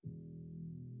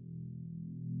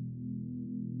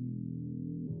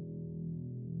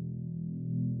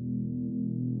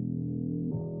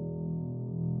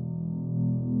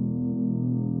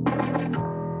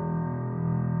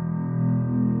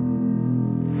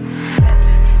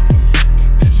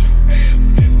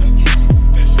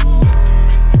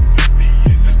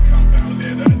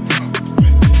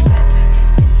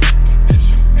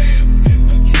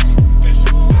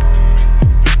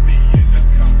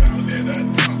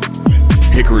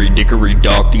hickory dickory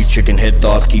dock. These chicken head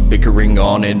thoughts keep bickering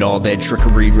on, and all that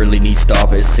trickery really needs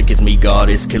stop. As sick as me, God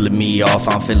is killing me off.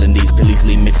 I'm feeling these pillies,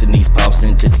 mixing these pops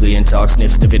intensely intox,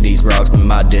 sniffing these rocks. But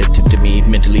my death tipped to me,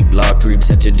 mentally blocked, dreams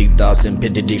sent to deep thoughts,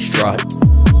 impending distraught.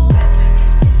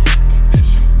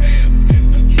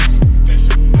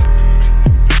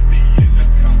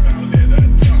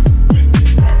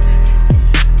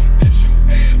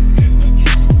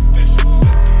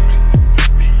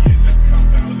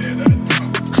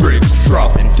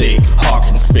 Dropping thick,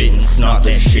 HOCKIN spitting snot,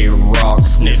 that shit rock,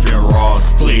 sniffing raw,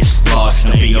 splish, splosh,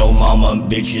 no big ol' mama and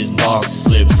bitches box,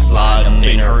 slip, slide, I'm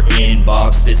in her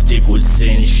inbox, this dick would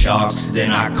send shocks,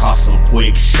 then I caught some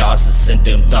quick shots and sent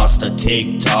them thoughts to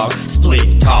TikTok,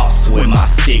 split tops with my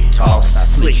stick talks, I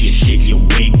slit your shit, your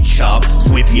wig chop,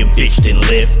 sweep your bitch then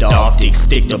lift off, dick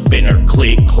sticked up in her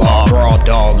click claw, raw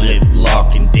dog lip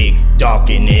locking, dick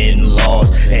docking in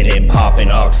laws, and then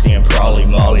popping oxy and PROLLY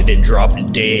molly, then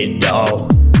dropping dead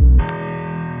dog.